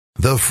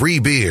The free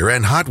beer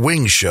and hot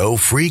wings show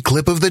free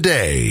clip of the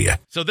day.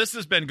 So this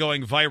has been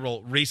going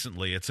viral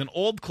recently. It's an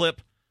old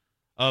clip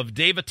of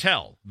Dave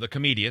Attell, the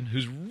comedian,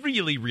 who's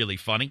really, really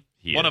funny.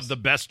 One of the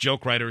best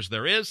joke writers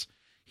there is.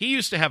 He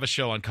used to have a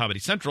show on Comedy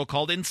Central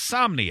called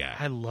Insomniac.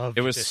 I love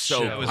it. Was this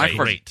so show. It was I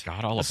great.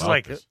 forgot all This is about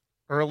like this.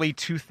 early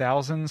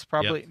 2000s,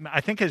 probably. Yep. I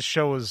think his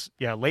show was,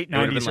 late It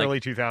would've 90s, been early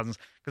 2000s.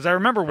 Because I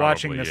remember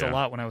watching this a yeah.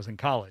 lot when I was in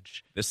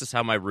college. This is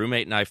how my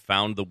roommate and I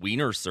found the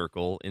Wiener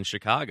Circle in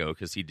Chicago,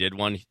 because he did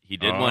one. He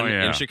did Oh, one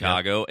yeah. in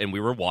Chicago, and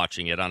we were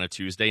watching it on a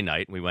Tuesday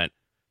night. And we went,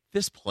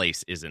 "This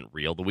place isn't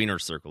real." The Wiener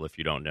Circle, if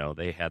you don't know,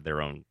 they had their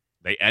own.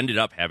 They ended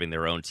up having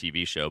their own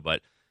TV show,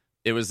 but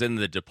it was in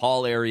the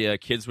DePaul area.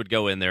 Kids would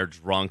go in there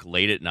drunk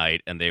late at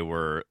night, and they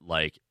were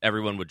like,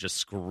 everyone would just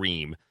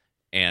scream,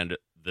 and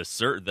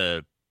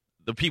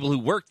the people who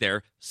worked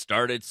there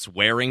started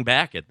swearing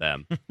back at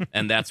them,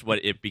 and that's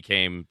what it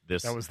became.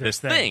 This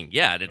thing,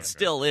 yeah, and it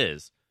still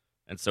is.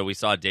 And so we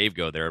saw Dave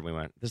go there, and we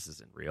went, "This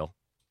isn't real."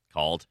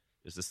 Called,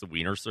 "Is this the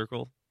Wiener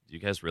Circle? Do you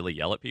guys really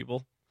yell at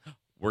people?"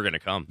 "We're gonna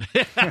come.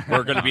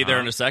 We're gonna be there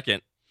in a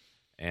second."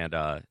 And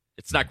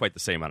it's not quite the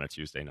same on a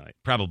Tuesday night.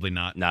 Probably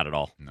not. Not at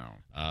all.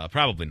 No.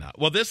 Probably not.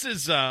 Well, this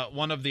is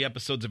one of the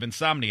episodes of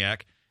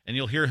Insomniac, and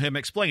you'll hear him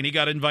explain. He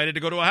got invited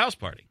to go to a house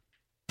party.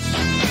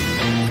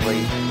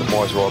 The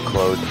bars are all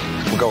closed.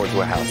 We're going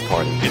to a house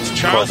party. It's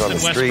Charleston,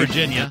 West street.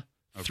 Virginia,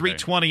 Okay.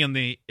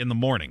 3:20 in the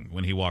morning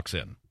when he walks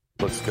in.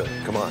 Looks good.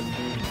 Come on.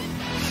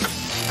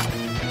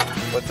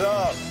 What's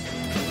up?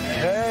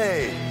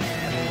 Hey.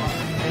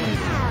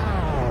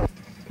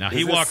 Now,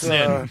 he Is this, walks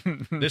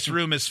in. This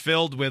room is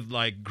filled with,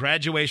 like,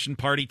 graduation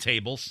party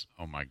tables,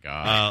 Oh, my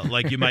God.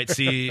 like you might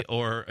see,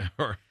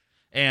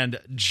 and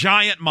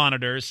giant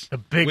monitors. The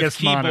biggest with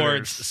keyboards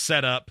monitors.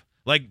 set up.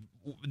 Like,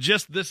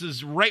 this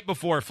is right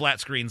before flat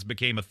screens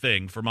became a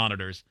thing for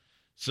monitors.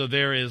 So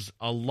there is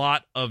a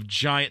lot of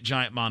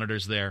giant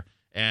monitors there.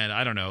 And,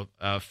 I don't know,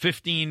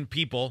 15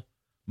 people,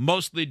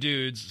 mostly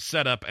dudes,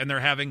 set up, and they're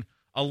having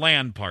a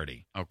LAN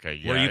party. Okay,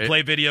 yeah. Where you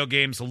play video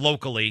games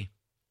locally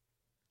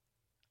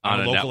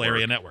on a local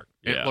area network.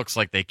 It looks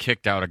like they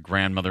kicked out a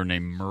grandmother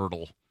named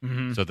Myrtle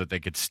Mm-hmm. so that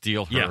they could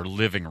steal her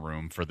living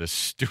room for this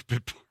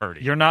stupid party.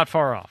 You're not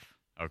far off.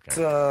 Okay.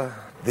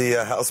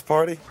 The house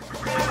party?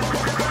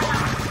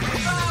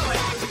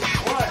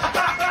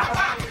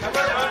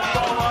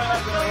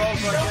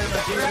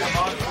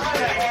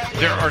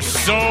 There are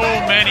so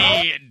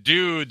many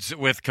dudes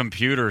with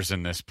computers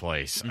in this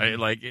place.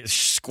 It's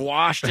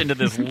squashed into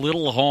this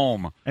little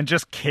home. And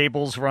just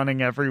cables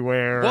running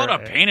everywhere. What a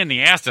pain in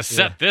the ass to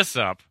set this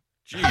up.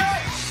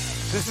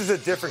 Jeez. This is a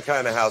different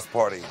kind of house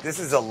party. This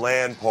is a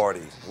LAN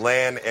party.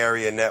 LAN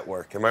area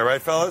network. Am I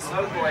right, fellas?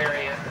 Local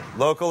area.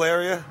 Local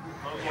area?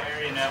 Local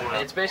area network.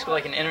 It's basically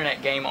like an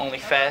internet game, only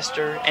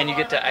faster, and you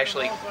get to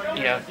actually,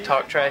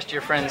 talk trash to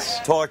your friends.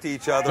 Talk to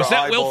each other. Was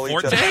that eyeball Will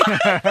each Forte?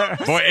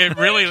 other. Boy, it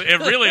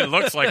really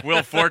looks like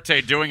Will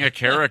Forte doing a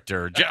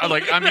character.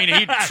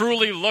 He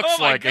truly looks Oh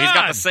my like he's got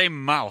God. the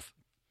same mouth.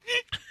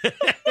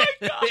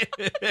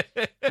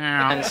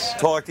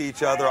 Talk to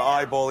each other,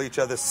 eyeball each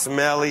other,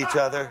 smell each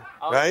other,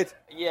 right?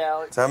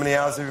 Yeah. So how many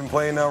hours have you been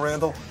playing now,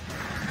 Randall?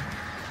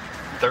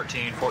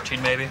 13,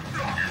 14 maybe.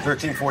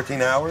 13,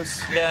 14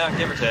 hours? Yeah,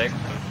 give or take.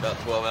 About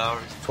 12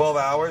 hours. 12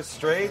 hours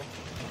straight?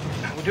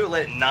 We do it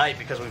late at night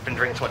because we've been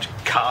drinking so much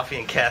coffee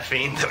and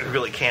caffeine that we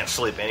really can't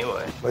sleep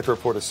anyway. I'd like to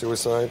report a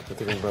suicide. I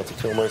think I'm about to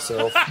kill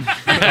myself.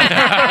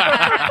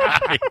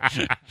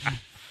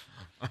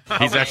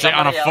 He's actually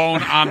on a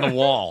phone on the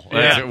wall,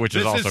 which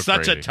is this also is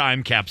such crazy. a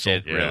time capsule.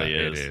 It really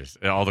is. It is.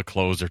 All the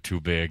clothes are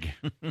too big.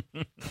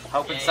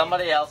 Hoping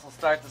somebody else will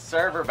start the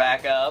server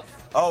back up.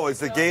 Oh, is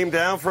the game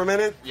down for a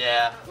minute?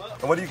 Yeah.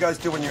 And what do you guys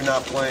do when you're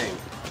not playing?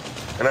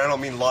 And I don't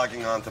mean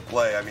logging on to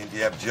play. I mean, do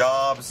you have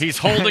jobs? He's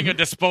holding a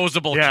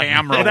disposable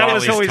camera Well, that while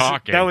was he's always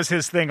talking. that was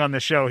his thing on the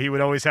show. He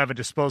would always have a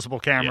disposable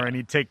camera, Yeah. and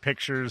he'd take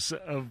pictures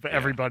of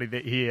everybody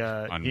that he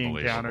encountered.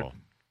 Unbelievable.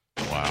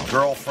 Wow.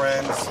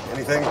 Girlfriends?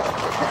 Anything?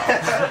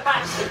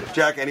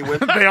 Jack, any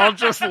women? They all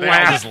just They all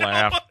laugh. just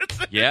laugh.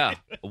 Yeah.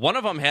 One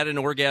of them had an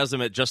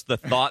orgasm at just the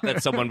thought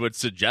that someone would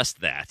suggest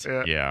that.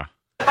 Yeah.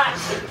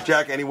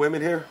 Jack, any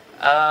women here?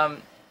 Well,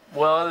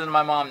 other than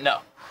my mom, no.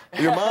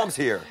 Your mom's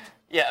here.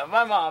 Yeah,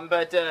 my mom,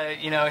 but,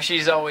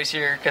 she's always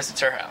here because it's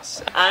her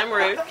house. I'm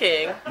Ruth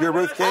King. You're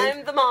Ruth King?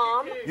 I'm the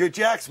mom. You're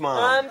Jack's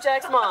mom. I'm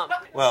Jack's mom.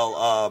 Well,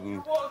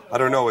 I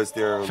don't know. Is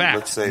there, Fact,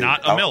 let's say...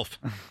 not a MILF.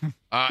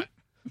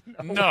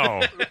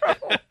 No.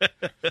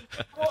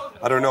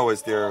 I don't know.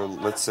 Is there,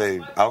 let's say,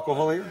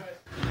 alcohol here?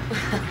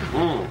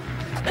 You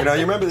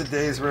remember the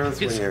days, Ruth,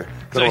 when you're...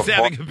 So he's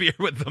having a beer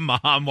with the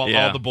mom while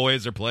Yeah. all the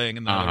boys are playing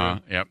in the other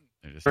room. Yep.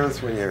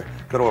 Ruth, when you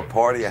go to a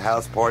party, a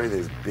house party,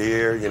 there's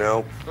beer,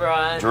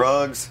 Right.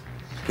 drugs,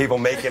 people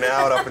making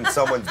out up in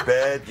someone's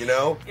bed, Yeah,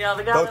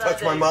 the guy Don't that I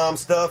touch my date. mom's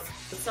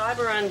stuff. The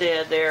cyber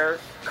undead there,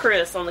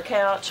 Chris, on the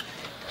couch.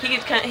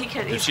 He's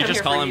Did she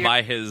just call him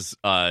by his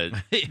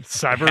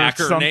Cyber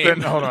hacker something.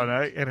 name? Hold on.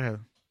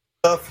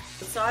 The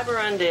cyber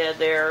undead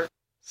there.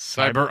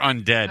 Cyber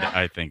undead,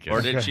 I think.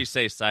 Or did she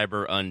say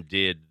cyber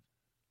undid?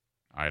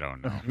 I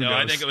don't know. No,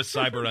 I think it was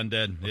Cyber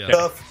Undead.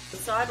 Yeah.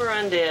 Cyber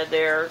Undead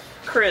there,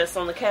 Chris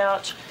on the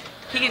couch.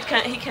 He's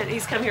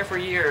come here for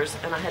years,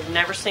 and I had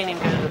never seen him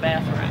go to the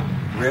bathroom.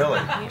 Really?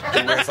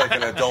 He wears like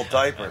an adult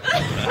diaper.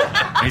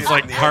 He's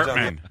like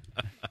Cartman.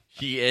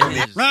 He is.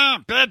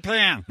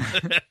 Bedpan.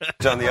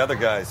 On the other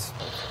guys.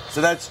 So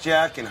that's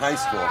Jack in high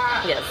school.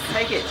 Yes,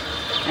 take it.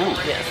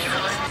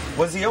 Yes.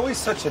 Was he always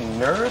such a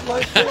nerd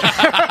like this?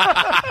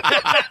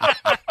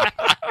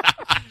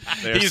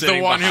 He's the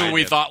one who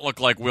we thought looked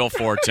like Will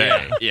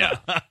Forte. Yeah.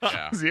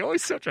 Is he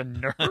always such a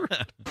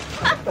nerd?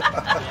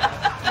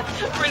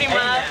 Pretty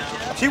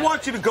much. She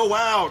wants you to go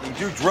out and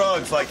do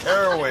drugs like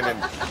heroin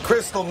and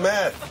crystal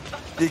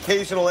meth, the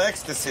occasional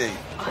ecstasy.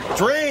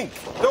 Drink.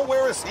 Don't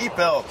wear a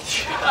seatbelt.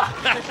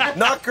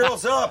 Knock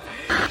girls up.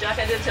 Jack,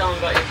 I did tell him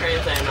about your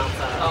Trans Am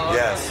outside. Oh,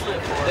 Yes.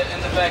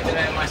 And the fact that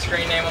I have my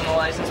screen name on the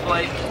license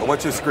plate.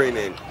 What's your screen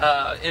name?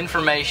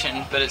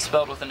 Information, but it's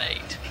spelled with an 8.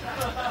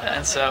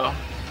 And so...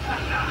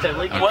 Okay.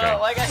 Well,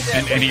 like I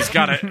said... And he's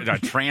got a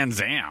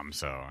Trans Am,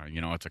 so,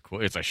 it's a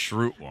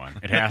Schrute one.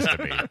 It has to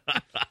be. Like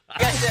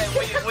I said,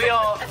 we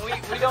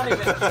don't even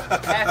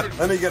have to...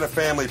 Let me get a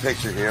family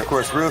picture here. Of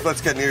course, Ruth, let's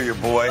get near your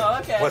boy. Oh,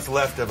 okay. What's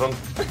left of him.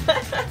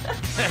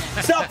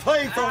 Stop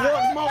playing for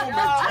one moment,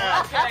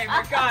 Jack. Okay,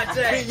 for God's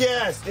sake.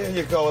 Yes, there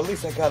you go. At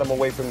least I got him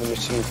away from the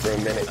machine for a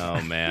minute. Oh,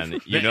 man.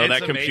 It's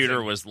that computer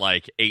amazing. was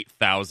like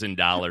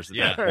 $8,000 at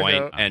Yeah. that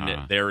point, I and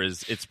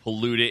it's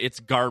polluted. It's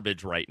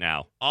garbage right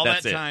now. All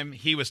That's that it. time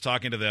he was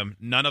talking to them,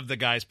 none of the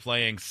guys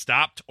playing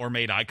stopped or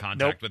made eye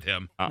contact with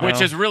him.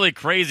 Which is really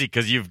crazy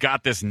because you've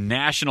got this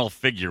national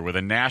figure with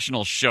a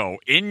national show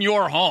in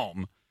your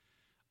home,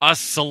 a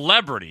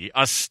celebrity,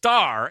 a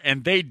star,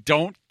 and they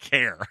don't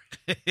care.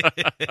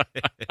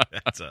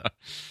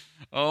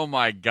 Oh,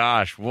 my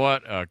gosh.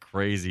 What a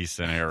crazy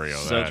scenario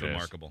Such that is.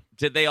 remarkable.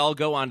 Did they all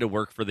go on to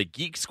work for the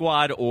Geek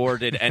Squad, or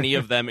did any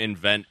of them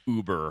invent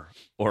Uber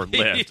or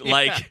Lyft? Yeah.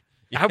 Like,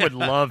 I would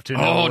love to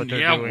know what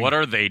they're doing. What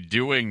are they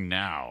doing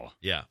now?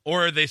 Yeah.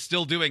 Or are they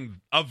still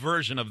doing a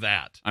version of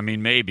that? I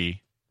mean,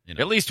 maybe.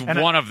 At least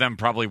one of them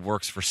probably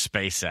works for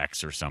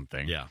SpaceX or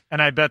something. Yeah.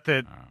 And I bet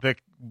that the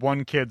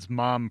one kid's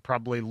mom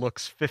probably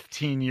looks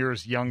 15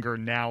 years younger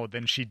now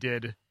than she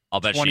did I'll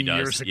bet 20 she does.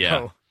 years Yeah.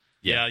 ago.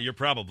 Yeah, you're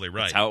probably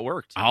right. That's how it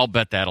worked. I'll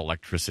bet that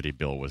electricity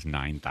bill was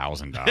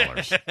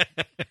 $9,000.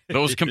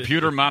 Those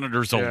computer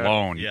monitors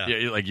alone,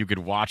 like you could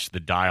watch the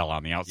dial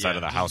on the outside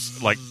of the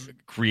house, like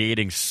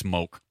creating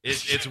smoke.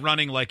 It's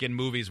running like in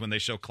movies when they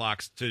show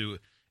clocks to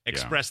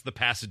express the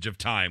passage of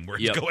time, where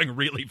it's going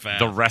really fast.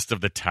 The rest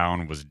of the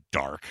town was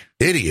dark.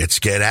 Idiots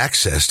get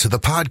access to the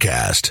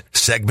podcast,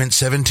 segment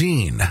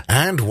 17,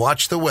 and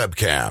watch the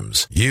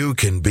webcams. You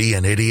can be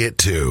an idiot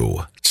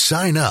too.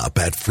 Sign up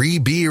at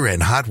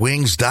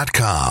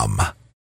freebeerandhotwings.com.